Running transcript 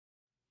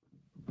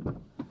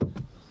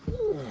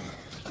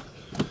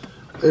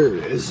There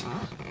it is.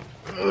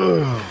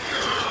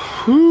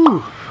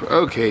 Whew.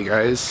 Okay,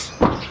 guys.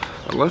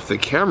 I left the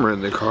camera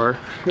in the car.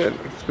 Man,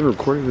 it's been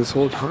recording this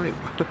whole time.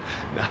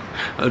 Nah,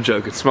 I'm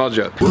joking. Small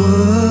joke. Would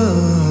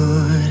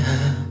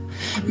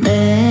have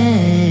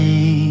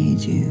made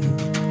you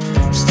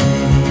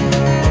stay.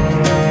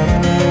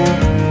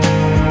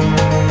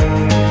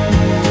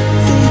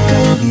 Think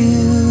of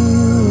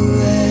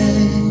you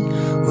and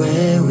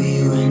where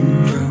we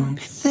went wrong.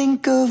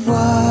 Think of what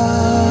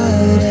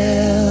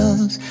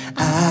else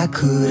I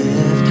could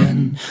have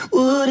done.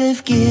 Would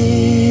have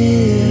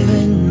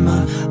given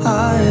my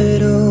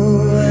heart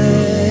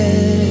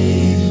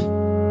away,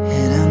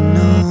 and I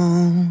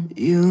know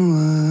you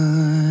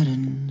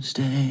wouldn't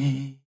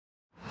stay.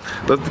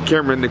 Left the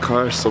camera in the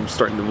car, so I'm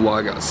starting to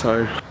vlog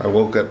outside. I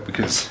woke up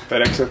because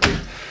FedEx empty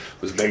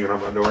was banging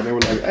on my door, and they were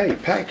like, "Hey,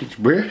 package,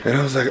 bruh." And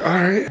I was like, "All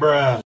right,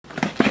 bruh."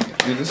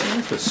 Dude, this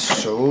life is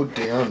so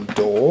damn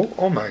dull.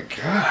 Oh my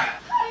god.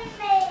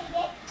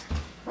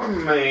 Oh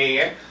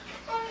my.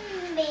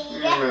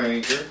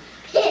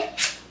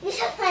 You're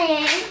so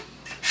funny.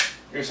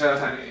 You're so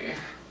funny.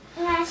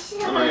 Yeah, she's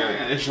so Oh my funny.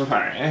 god, it's so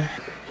funny.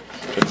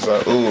 It's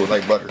ooh,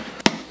 like butter.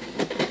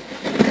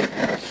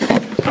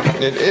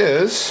 It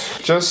is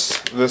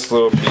just this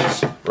little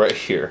piece right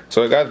here.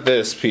 So I got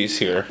this piece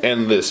here,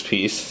 and this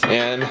piece,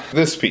 and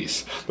this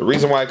piece. The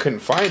reason why I couldn't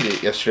find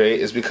it yesterday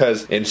is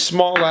because in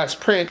small last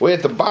print, way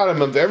at the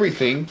bottom of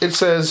everything, it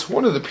says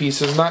one of the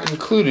pieces not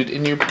included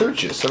in your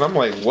purchase. And I'm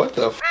like, what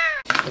the f?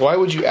 Why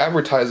would you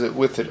advertise it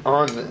with it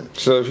on then?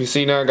 So if you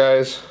see now,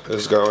 guys,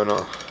 it's going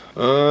on.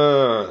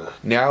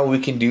 Now we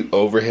can do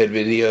overhead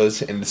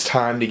videos, and it's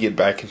time to get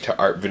back into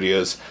art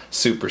videos.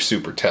 Super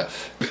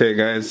tough. Okay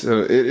guys, so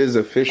it is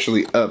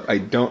officially up. I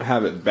don't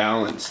have it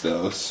balanced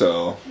though,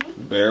 so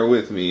bear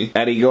with me.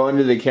 Addie, go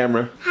into the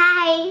camera.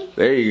 Hi.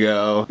 There you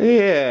go.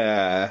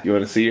 Yeah. You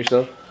want to see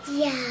yourself?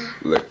 Yeah.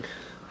 Look.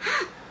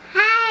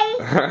 Hi.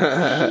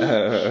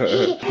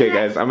 Okay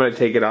guys, I'm gonna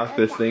take it off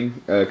this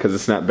thing because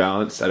it's not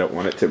balanced. I don't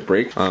want it to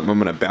break. I'm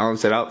gonna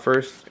balance it out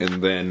first,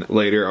 and then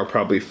later I'll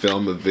probably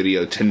film a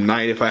video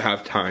tonight if I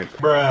have time.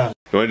 Bruh.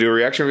 You wanna do a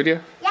reaction video?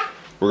 Yeah.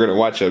 We're gonna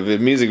watch a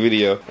music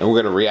video and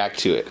we're gonna react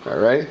to it,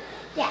 alright?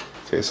 Yeah.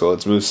 Okay, so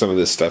let's move some of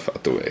this stuff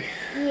out the way.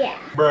 Yeah.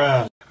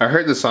 Bruh. I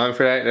heard the song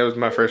for that. That was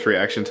my first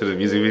reaction to the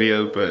music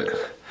video, but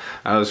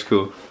that was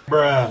cool.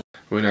 Bruh.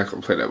 We're not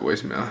gonna play that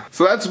voicemail.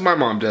 So that's what my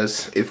mom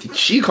does. If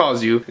she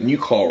calls you and you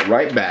call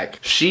right back,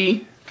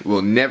 she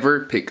will never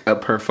pick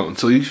up her phone.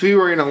 So if you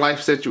were in a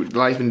life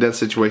and death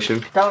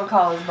situation, don't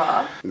call his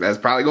mom. that's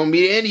probably gonna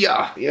be the end of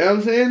y'all. You know what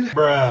I'm saying?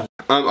 Bruh.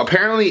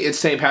 Apparently it's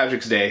St.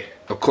 Patrick's Day.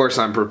 Of course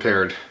I'm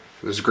prepared.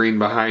 There's green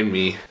behind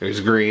me. There's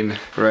green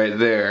right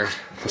there.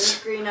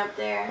 There's green up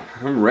there.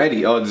 I'm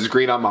ready. Oh, there's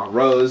green on my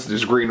rose.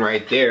 There's green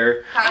right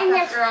there.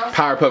 Powerpuff Girls.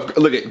 Powerpuff.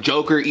 Look at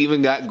Joker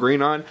even got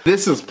green on.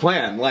 This is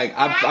planned. Like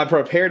I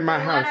prepared my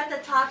The house. one at the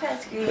top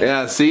has green.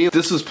 Yeah, see?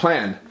 This was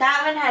planned.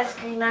 That one has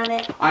green on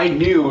it. I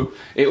knew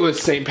it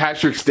was St.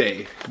 Patrick's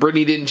Day.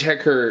 Brittany didn't check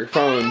her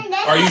phone.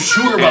 Are you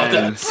sure about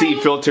And that? see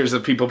filters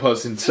of people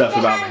posting stuff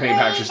about St.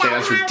 Patrick's Day.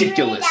 That's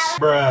ridiculous.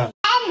 Bruh.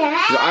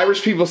 The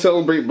Irish people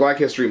celebrate Black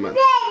History Month.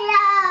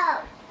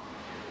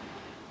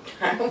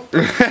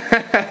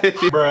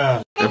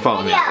 Bruh. And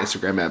follow me on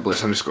Instagram at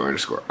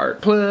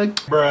bliss__art plug.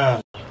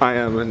 Bruh. I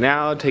am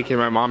now taking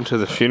my mom to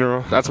the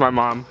funeral. That's my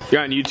mom.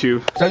 You're on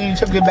YouTube. So you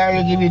took it back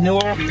and give you a new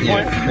one?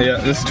 Yeah,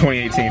 this is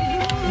 2018.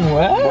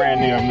 What?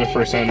 Brand new, I'm the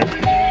first owner.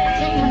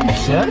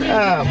 Shut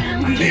up.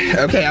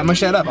 Okay, I'm gonna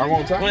shut up. I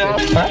won't talk. Well,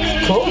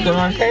 that's cool,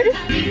 Devon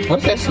Katie.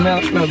 What's that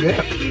smell? Smell good.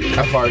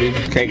 I farted.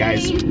 Okay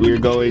guys, we're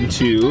going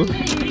to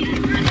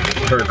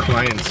her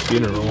client's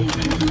funeral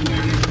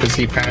because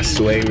he passed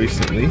away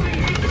recently.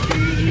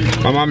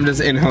 My mom does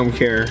in-home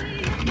care.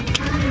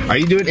 Are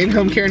you doing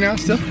in-home care now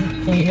still?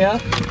 Yeah.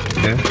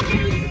 Yeah.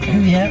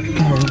 Yeah.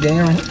 Oh,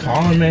 damn.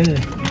 Oh, man.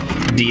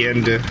 The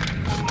end of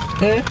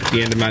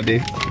my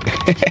day.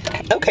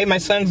 Okay, my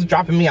son's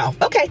dropping me off.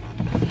 Okay.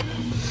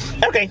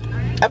 Okay.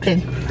 Okay.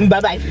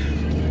 Bye-bye.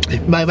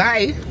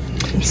 Bye-bye.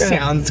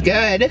 Sounds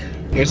good.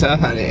 You're so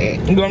funny.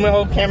 You want me to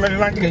hold camera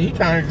like that? You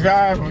trying to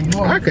drive or you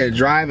I could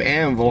drive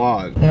and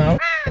vlog. No.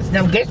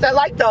 Now get that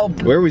light though.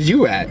 Where was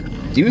you at?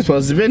 You was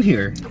supposed to have been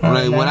here.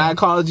 Like when I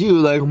called you,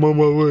 like I'm on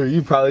my way,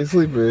 you probably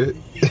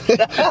sleeping.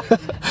 I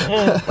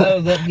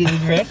was up getting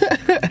dressed.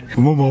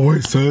 I'm on my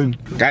way, son.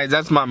 Guys,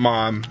 that's my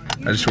mom.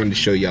 I just wanted to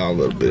show y'all a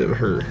little bit of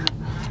her.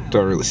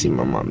 Don't really see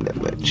my mom that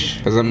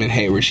much. Cause I'm in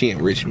Hayward, she in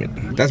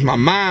Richmond. That's my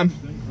mom.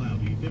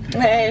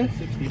 Hey.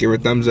 Give her a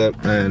thumbs up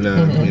and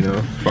you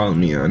know, follow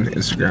me on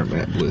Instagram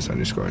at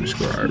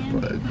bliss__art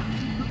plug.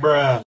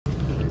 Bruh.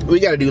 We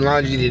gotta do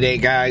laundry today,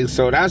 guys,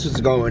 so that's what's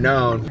going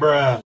on.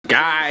 Bruh.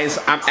 Guys,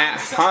 I'm at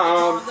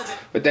home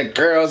with the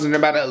girls and they're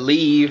about to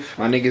leave.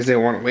 My niggas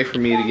didn't want to wait for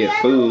me to get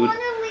food,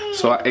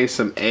 so I ate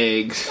some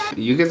eggs.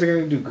 You guys are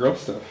gonna do girl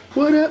stuff.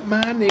 What up,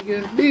 my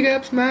nigga? Big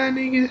ups, my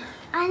nigga.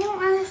 I don't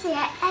want to say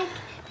egg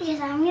because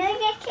I'm gonna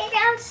get kicked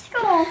out of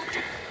school.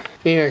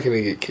 You're not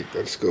gonna get kicked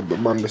out of school, but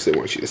mom doesn't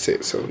want you to say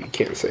it, so you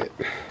can't say it.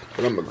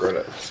 But I'm a grown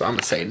up, so I'm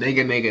gonna say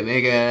nigga, nigga,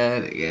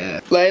 nigga,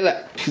 nigga.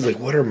 Layla. She's like,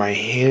 what are my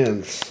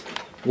hands?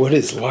 What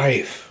is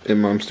life?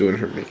 And mom's doing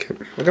her makeup.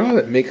 Look at all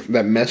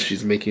that mess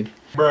she's making.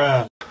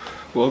 Bruh.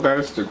 Well,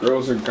 guys, the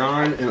girls are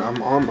gone, and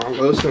I'm on my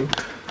lonesome.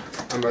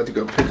 I'm about to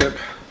go pick up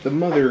the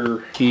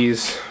mother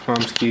keys,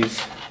 mom's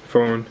keys,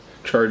 phone,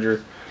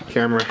 charger,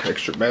 camera,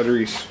 extra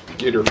batteries.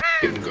 Get her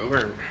f***ing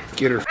going.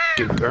 Get her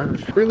f***ing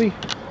going. Really?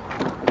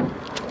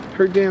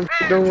 Her damn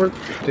don't work?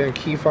 Damn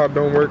key fob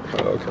don't work?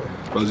 Oh, okay.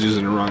 I was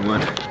using the wrong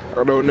one.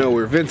 I don't know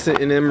where Vincent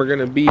and them are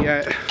gonna be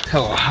at.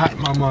 Hella hot in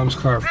my mom's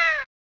car.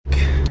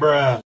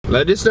 Bruh.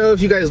 Let us know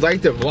if you guys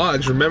like the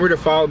vlogs. Remember to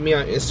follow me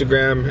on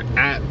Instagram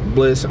at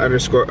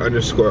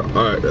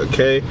bliss__art,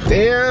 okay?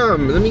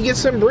 Damn, let me get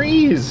some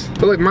breeze.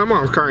 But like my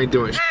mom's car ain't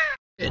doing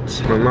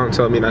shit. My mom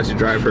told me not to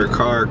drive her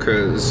car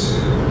because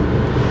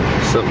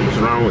something was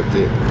wrong with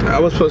it. I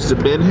was supposed to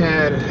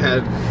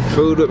had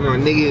food with my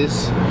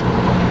niggas.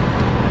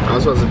 I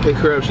was supposed to pick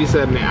her up, she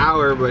said in an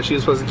hour, but she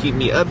was supposed to keep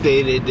me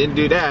updated, didn't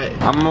do that.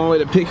 I'm on my way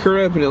to pick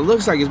her up and it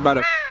looks like it's about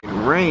to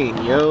rain,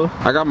 yo.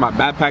 I got my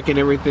backpack and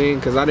everything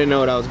because I didn't know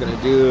what I was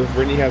gonna do.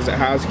 Brittany has the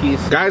house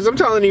keys. Guys, I'm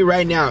telling you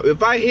right now,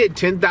 if I hit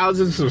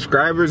 10,000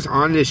 subscribers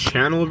on this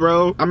channel,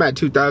 bro, I'm at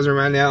 2,000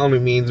 right now, only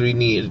means we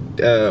need,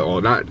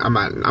 I'm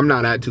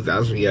not at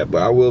 2,000 yet,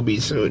 but I will be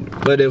soon.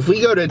 But if we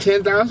go to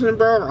 10,000,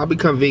 bro, I'll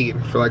become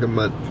vegan for like a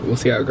month. We'll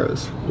see how it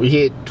goes. We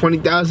hit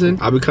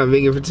 20,000, I'll become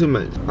vegan for 2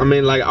 months. I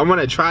mean, like, I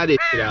wanna try this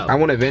shit out. I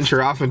wanna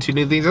venture off into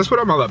new things. That's what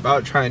I'm all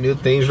about, trying new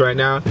things right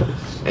now.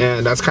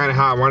 And that's kind of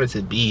how I want it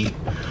to be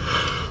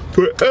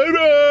forever.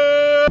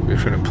 We're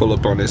finna pull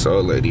up on this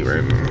old lady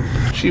right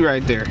now. She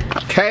right there.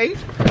 Okay?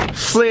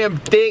 Slim,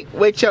 thick,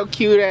 with your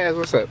cute ass.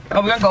 What's up?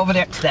 Oh, we're gonna go over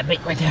there to that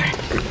bank right there.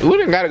 We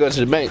didn't gotta go to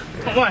the bank.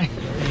 Why?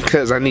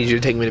 Because I need you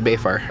to take me to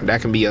Bayfar.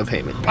 That can be your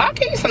payment. I'll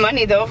give you some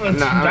money though for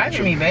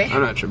driving me, babe.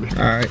 I'm not tripping.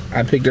 Alright,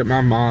 I picked up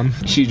my mom.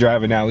 She's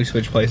driving now. We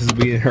switched places.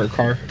 We in her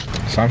car.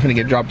 So I'm finna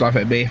get dropped off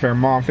at Bayfar.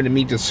 Mom finna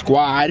meet the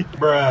squad.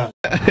 Bruh.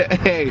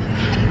 Hey.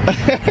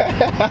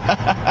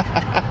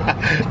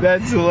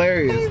 That's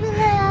hilarious.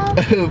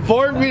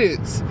 4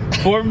 minutes.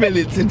 4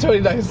 minutes and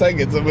 29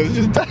 seconds. I'm gonna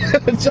just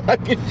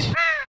talking shit.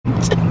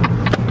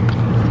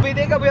 We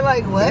think I'll be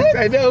like, what?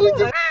 I know.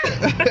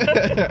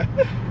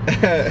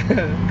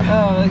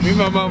 Oh, me and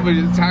my mom were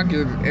just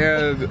talking,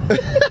 and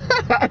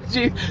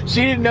she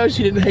didn't know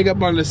she didn't hang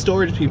up on the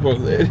storage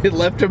people. It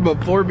left him a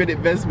 4-minute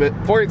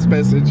voice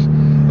message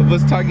of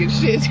us talking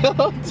shit the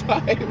whole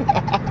time.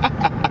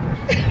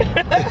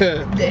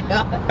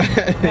 Damn.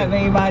 That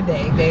made my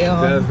day.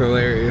 Damn. That's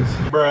hilarious.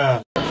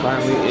 Bruh.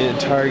 Finally in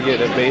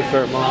Target at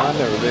Bayfront Mall. I've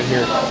never been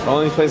here. The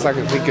only place I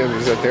can think of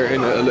is that they're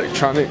in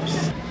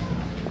electronics.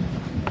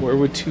 Where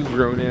would 2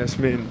 grown-ass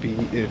men be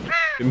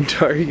in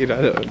Target?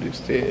 I don't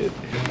understand.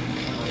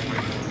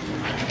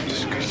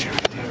 Just good job.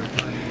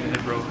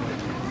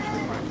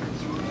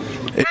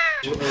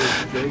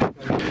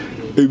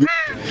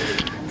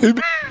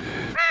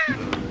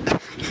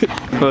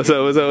 What's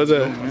up? What's up? What's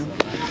up?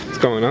 What's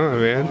going on,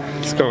 man?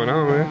 What's going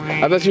on,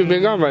 man? I thought you'd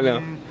been gone by now.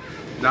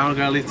 Now I'm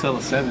gonna leave till the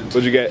 7th.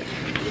 What'd you get?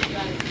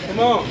 Come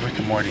on. Rick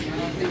and Morty.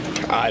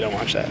 I don't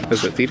watch that.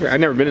 That's a theater.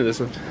 I've never been to this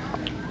one.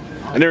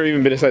 I've never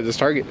even been inside this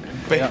Target.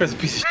 Bayfar's a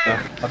piece of shit.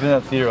 I've been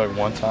at the theater like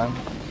one time,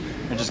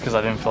 and just because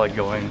I didn't feel like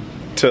going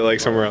to like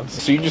somewhere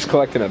else. So you just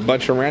collecting a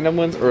bunch of random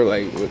ones, or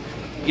like?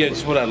 Yeah,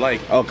 just what I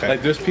like. Okay.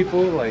 Like there's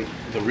people like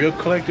the real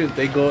collectors.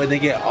 They go and they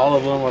get all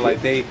of them, or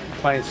like they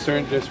find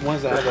certain. There's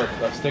ones that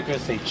have a sticker that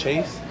say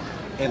Chase,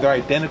 and they're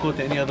identical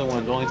to any other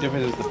one. The only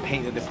difference is the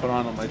paint that they put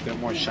on them. Like they're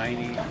more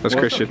shiny. That's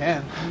Christian.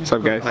 What's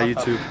up, guys? How you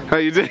too? How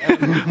you doing?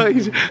 How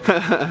you doing?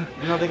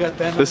 You know they got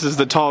that. This is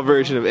the tall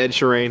version of Ed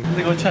Sheeran.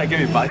 They gonna try to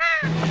give me bike.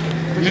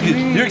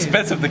 You're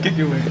expensive to kick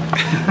you with.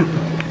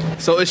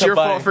 So it's your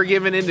fault for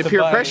giving in to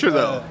peer pressure,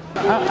 though.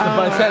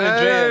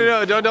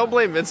 No, don't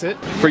blame Vincent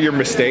for your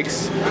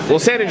mistakes. Well,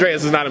 San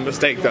Andreas is not a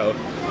mistake, though.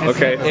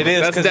 Okay, it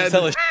is because it's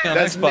hella shit on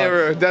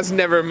Xbox. That's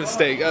never a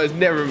mistake. It's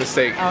never a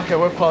mistake. I don't care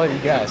what quality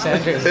you got. San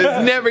Andreas.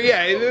 It's never,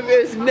 yeah,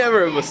 it's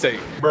never a mistake.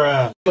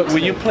 Bruh. Look,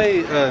 when you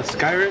play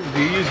Skyrim,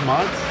 do you use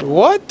mods?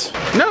 What?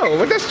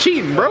 No, that's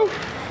cheating, bro.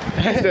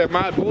 That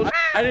mod bullshit.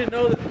 I didn't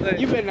know that.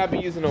 You better not be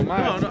using no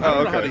mods. No, I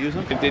don't know how to use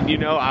them. Did you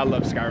know I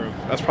love Skyrim?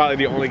 That's probably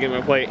the only game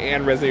I play,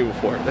 and Resident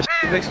Evil 4. That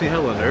shit makes me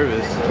hella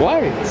nervous.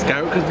 Why?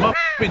 Skyrim, because my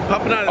been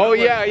popping out of Oh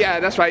yeah,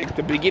 that's right.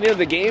 The beginning of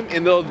the game,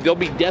 and there'll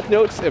be death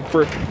notes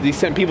for they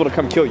send people to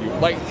come kill you.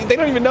 Like they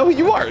don't even know who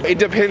you are. It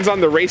depends on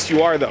the race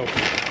you are, though.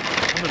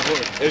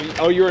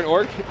 Oh, you're an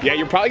orc? Yeah,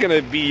 you're probably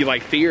gonna be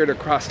like feared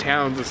across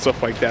towns and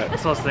stuff like that.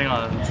 That's what I was thinking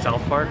on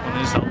South Park. When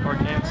these South Park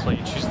games, like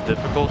you choose the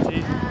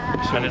difficulty,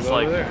 and it's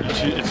like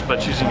it's by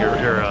choosing your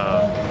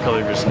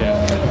color of your skin.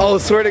 Oh,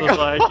 swear to So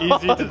God, it's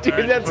like easy to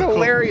dude, that's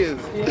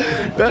hilarious.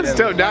 That's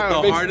so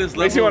down.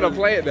 Makes you want to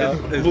play it now.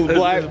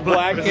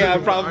 Black, yeah,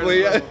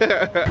 probably.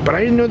 But I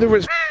didn't know there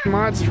was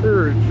mods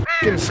for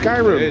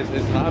Skyrim. It's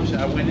an option.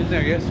 I went in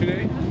there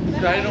yesterday. I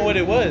didn't know what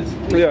it was.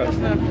 Yeah. It's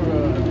not for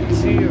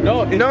PC or...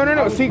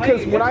 No. See,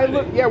 because when I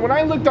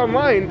looked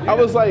online, I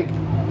was like,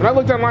 I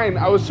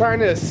was trying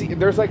to see.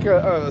 There's like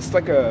a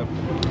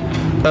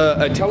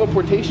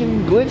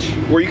teleportation glitch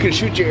where you can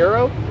shoot your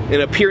arrow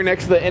and appear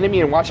next to the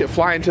enemy and watch it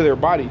fly into their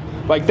body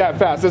like that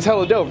fast. That's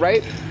hella dope,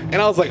 right? And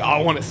I was like, oh,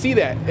 I want to see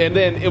that. And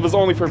then it was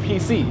only for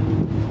PC.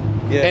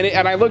 Yeah.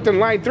 And I looked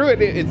online through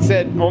it. It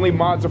said only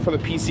mods are for the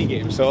PC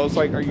game. So I was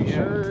like, are you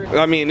sure?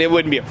 I mean, it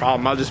wouldn't be a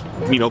problem. I'll just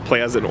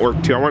play as an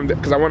orc too.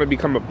 Because I want to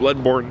become a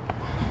bloodborne.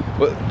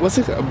 What's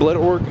it? A blood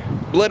orc?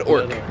 Blood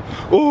orc.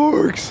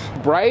 Orcs.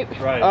 Right?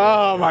 Right.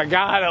 Oh my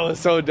god, that was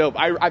so dope.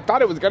 I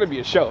thought it was gonna be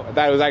a show. I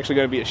thought it was actually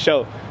gonna be a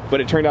show, but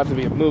it turned out to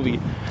be a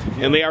movie.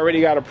 And they already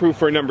got approved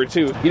for number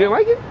 2. You didn't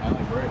like it? I like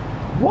it.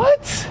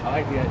 What?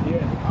 I like the idea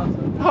and the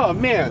concept. Oh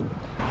man.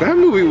 That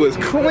movie was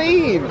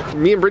clean.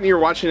 Me and Brittany were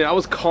watching it. I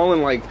was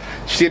calling like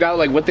shit out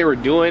like what they were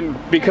doing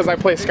because I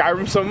play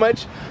Skyrim so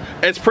much.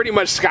 It's pretty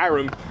much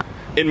Skyrim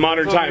in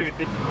modern time.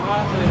 Honestly,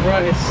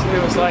 bro,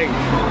 it was like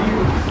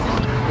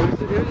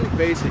it was just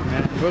basic,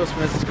 man. Will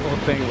Smith's whole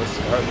thing was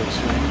garbage.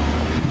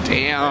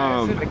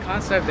 Damn. The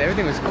concept,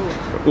 everything was cool.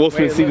 Will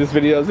Smith see this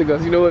video and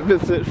goes, you know what,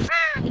 Vincent?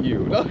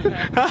 You.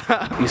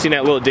 You seen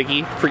that little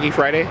Dickie Freaky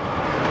Friday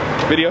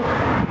video?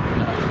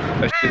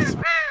 That shit's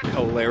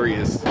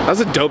hilarious. That's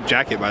a dope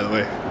jacket, by the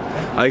way.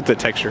 I like the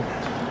texture.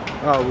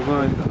 Oh, we're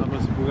going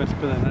to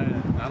spend the night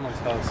at Nano's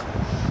house.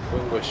 We're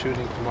going to go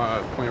shooting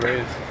tomorrow at Point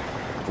Reyes.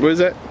 What is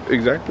that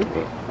exactly?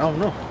 Oh,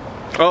 no.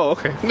 Oh,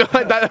 okay. No,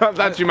 I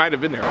thought you might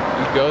have been there.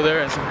 You go there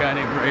and some guy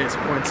named Reyes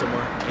points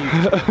somewhere.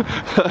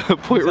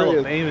 Point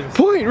Reyes. Famous.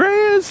 Point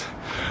Reyes!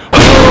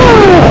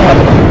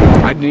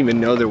 I didn't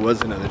even know there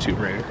was another Tomb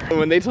Raider.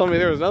 When they told me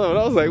there was another one,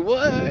 I was like,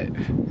 what?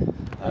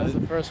 That was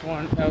the first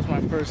one. That was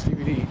my first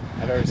DVD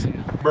I've ever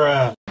seen.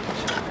 Bruh.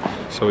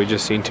 So we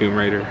just seen Tomb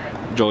Raider.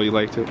 Joel, you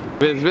liked it?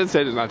 Vince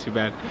said it's not too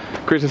bad.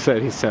 Christian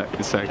said he's sick.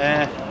 It's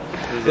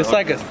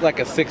like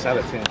a 6 out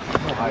of 10.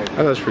 Oh,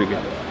 that was pretty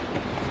good.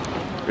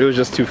 It was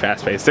just too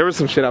fast paced. There was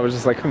some shit I was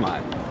just like, come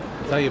on.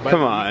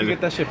 Come on. You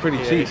get that shit pretty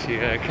cheap.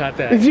 Yeah, caught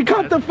that. Did you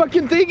caught the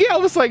fucking thing? Yeah, I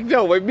was like,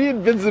 no. Like, me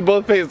and Vincent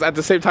both faced at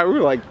the same time. We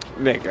were like,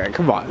 Nick,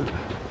 come on.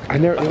 I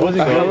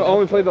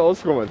only played the old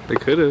school one. They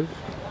could have.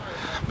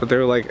 But they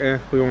were like,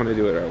 we want to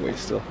do it our way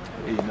still.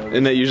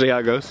 Isn't that usually how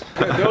it goes?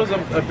 There was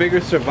a bigger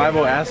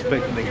survival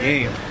aspect in the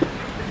game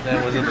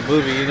than was in the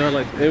movie, you know?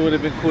 Like, it would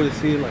have been cool to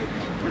see,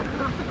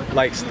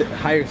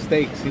 higher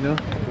stakes, you know?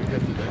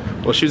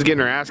 Well, she was getting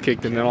her ass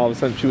kicked, and then all of a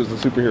sudden she was a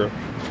superhero.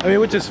 I mean,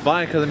 which is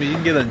fine, because, I mean, you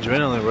can get an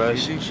adrenaline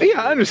rush.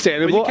 Yeah,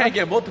 understandable. But you can't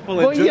get multiple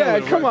adrenaline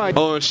yeah, come rush. on.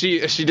 Oh, and she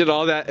did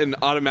all that and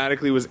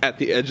automatically was at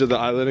the edge of the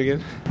island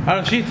again?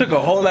 She took a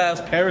whole ass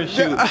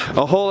parachute.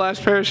 A whole ass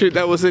parachute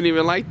that wasn't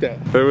even like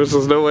that. There was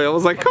just no way. I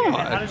was like, come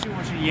on. How does she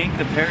want you to yank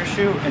the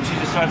parachute and she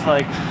just starts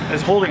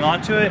is holding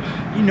onto it?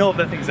 You know if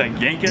that thing's like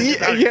yanking it.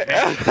 Yeah. You're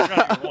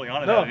not even holding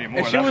onto that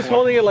anymore. And she was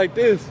holding it like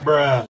this.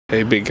 Bruh.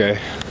 Hey, big guy.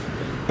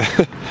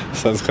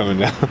 Sun's coming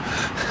down.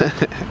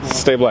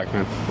 Stay black,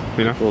 man.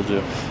 You know? Will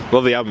do.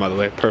 Love the album, by the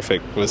way.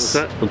 Perfect. It was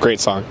a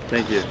great song.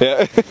 Thank you.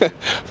 Yeah.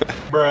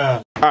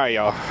 Bruh. Alright,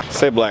 y'all.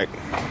 Stay black.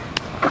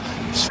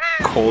 It's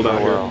cold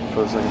out here.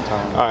 For the second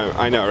time. Alright,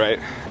 I know, right?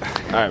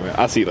 Alright, man.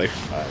 I'll see you later.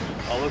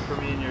 I'll look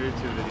for me in your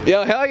YouTube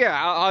video. Yo, hell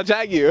yeah. I'll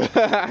tag you.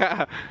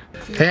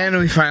 And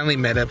we finally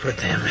met up with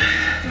them.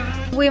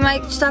 We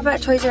might stop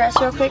at Toys R Us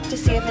real quick to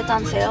see if it's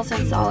on sale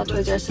since all the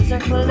Toys R Us are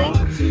closing.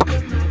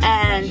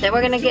 And then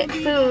we're gonna get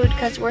food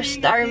because we're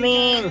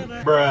starving.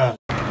 Bruh.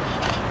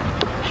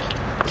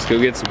 Let's go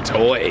get some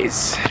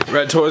toys.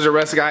 We're at Toys R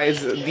Us,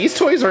 guys. These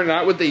toys are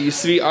not what they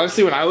used to be.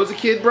 Honestly, when I was a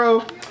kid,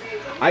 bro,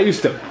 I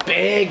used to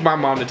beg my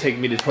mom to take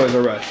me to Toys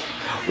R Us.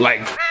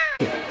 Like,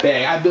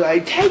 beg. I'd be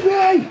like, take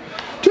me!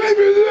 Take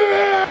me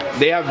there!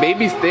 They have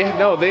babies. They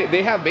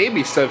have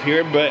baby stuff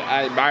here, but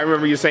I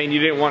remember you saying you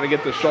didn't want to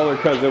get the stroller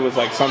because it was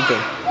like something.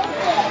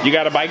 You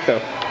got a bike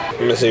though.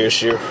 Let me see your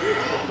shoe.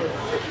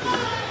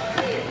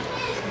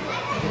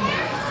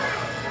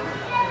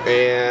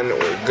 And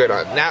we're good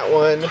on that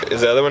one.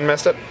 Is the other one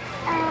messed up?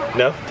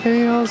 No?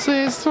 Tales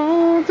is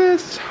all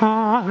this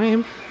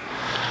time,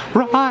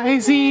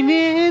 rising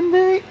in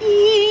the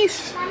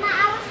east.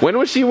 When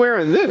was she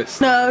wearing this?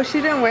 No,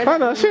 she didn't wear that. Oh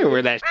no, she didn't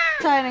wear that.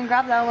 I didn't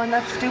grab that one.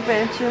 That's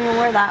stupid. She didn't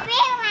wear that.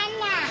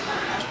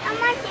 I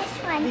want this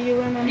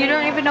one. You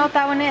don't even know what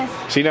that one is.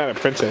 She's not a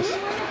princess.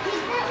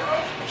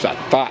 She's a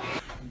thought.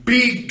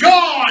 Be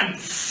gone,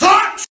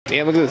 fuck!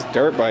 Damn, look at this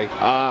dirt bike.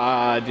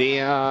 Ah,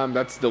 damn,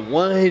 that's the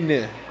one.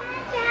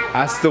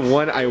 That's the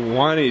one I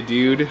wanted,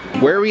 dude.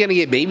 Where are we gonna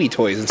get baby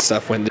toys and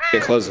stuff when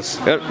it closes?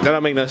 That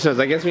don't make no sense.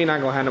 I guess we're not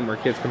gonna have no more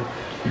kids come.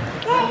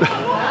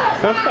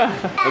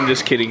 I'm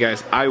just kidding,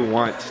 guys. I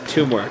want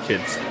 2 more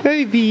kids.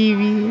 Hey,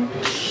 baby.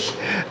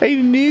 I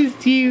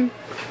missed you.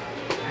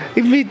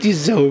 I missed you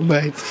so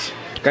much.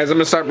 Guys, I'm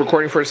gonna stop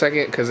recording for a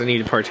second because I need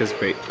to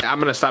participate. I'm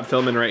gonna stop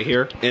filming right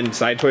here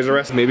inside Toys R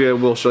Us. Maybe I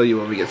will show you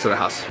when we get to the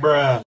house.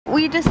 Bruh.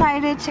 We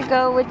decided to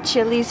go with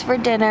Chili's for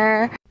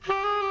dinner.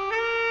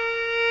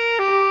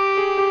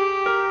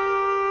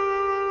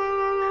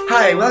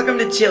 Hi, welcome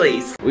to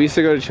Chili's. We used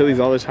to go to Chili's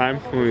all the time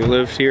when we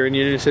lived here in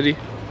Union City.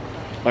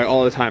 Like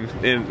all the time.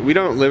 And we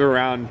don't live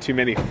around too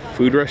many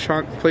food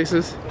restaurant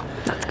places.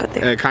 That's good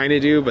thing. Kinda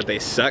do, but they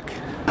suck.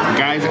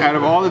 Guys, out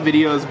of all the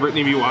videos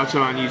Brittany be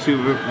watching on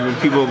YouTube when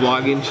people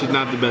vlogging, she's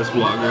not the best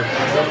vlogger.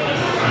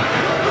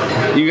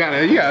 You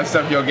gotta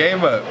step your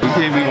game up. You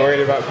can't be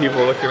worried about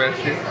people looking at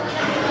you.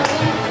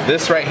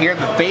 This right here,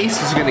 the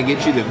face is gonna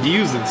get you the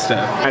views and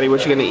stuff. Addie,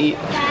 what you gonna eat?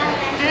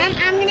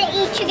 I'm gonna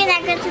eat chicken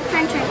nuggets and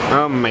french fries.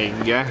 Oh my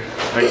god.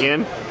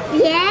 Again?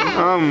 Yeah.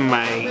 Oh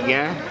my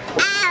god.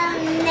 Oh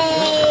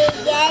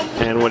my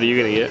god. And what are you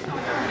gonna get?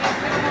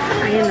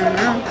 I don't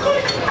know.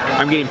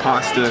 I'm getting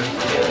pasta.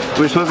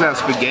 We're supposed to have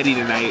spaghetti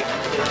tonight.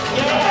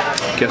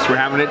 Guess we're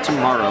having it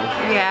tomorrow.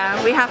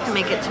 Yeah, we have to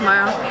make it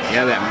tomorrow.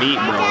 Yeah, that meat,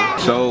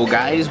 bro. So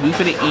guys, we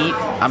finna eat.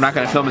 I'm not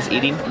gonna film us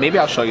eating. Maybe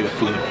I'll show you the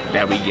food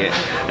that we get,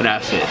 and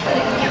that's it.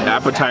 The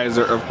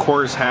appetizer, of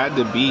course, had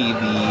to be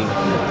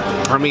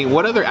I mean,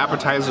 what other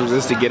appetizers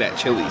is to get at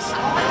Chili's?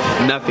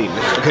 Nothing.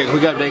 Okay,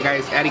 we got that,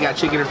 guys. Addie got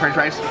chicken and french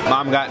fries.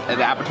 Mom got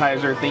the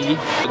appetizer thingy.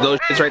 Those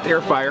shits right there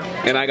are fire.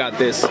 And I got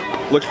this.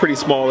 Looks pretty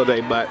small today,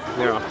 but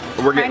you know,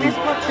 we're getting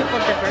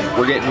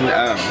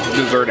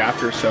dessert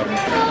after. So,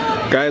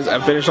 guys, I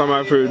finished all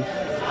my food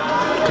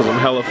because I'm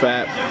hella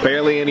fat.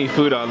 Barely any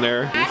food on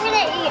there. I'm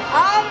gonna eat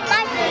all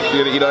my food.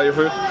 You gonna eat all your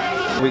food?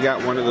 We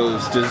got one of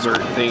those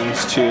dessert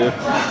things too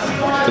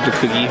with the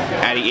cookie.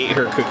 Addie ate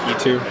her cookie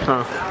too.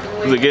 Huh?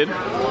 Was it good?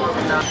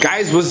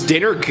 Guys, was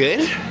dinner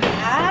good?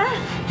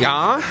 Yeah.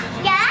 Yeah?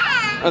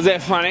 Yeah. Was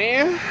it funny?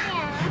 Yeah.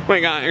 Oh my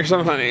god, you're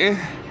so funny. You're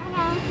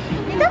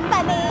so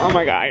funny. Oh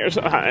my god, you're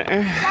so funny.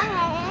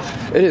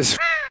 It is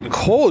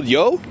cold,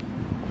 yo.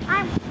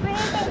 I'm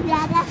freezing,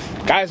 Dada.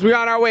 Guys, we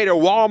on our way to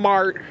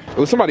Walmart.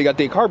 Oh, somebody got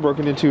their car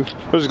broken into.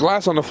 There's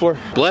glass on the floor.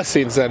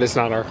 Blessings that it's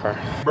not our car.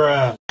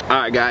 Bruh.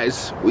 Alright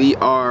guys, we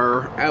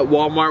are at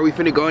Walmart. We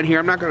finna go in here.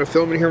 I'm not gonna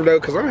film in here though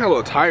because I'm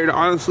hella tired,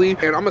 honestly.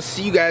 And I'm gonna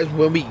see you guys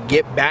when we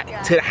get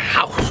back to the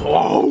house.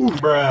 Oh,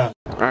 bruh.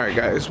 Alright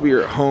guys, we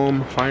are at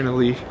home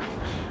finally.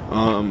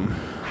 I'm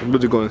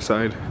about to go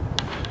inside.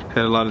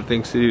 Had a lot of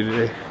things to do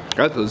today.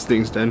 Got those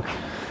things done.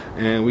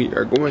 And we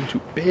are going to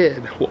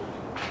bed. Well,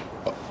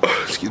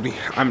 excuse me,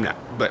 I'm not,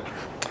 but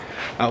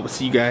I will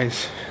see you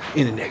guys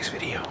in the next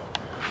video.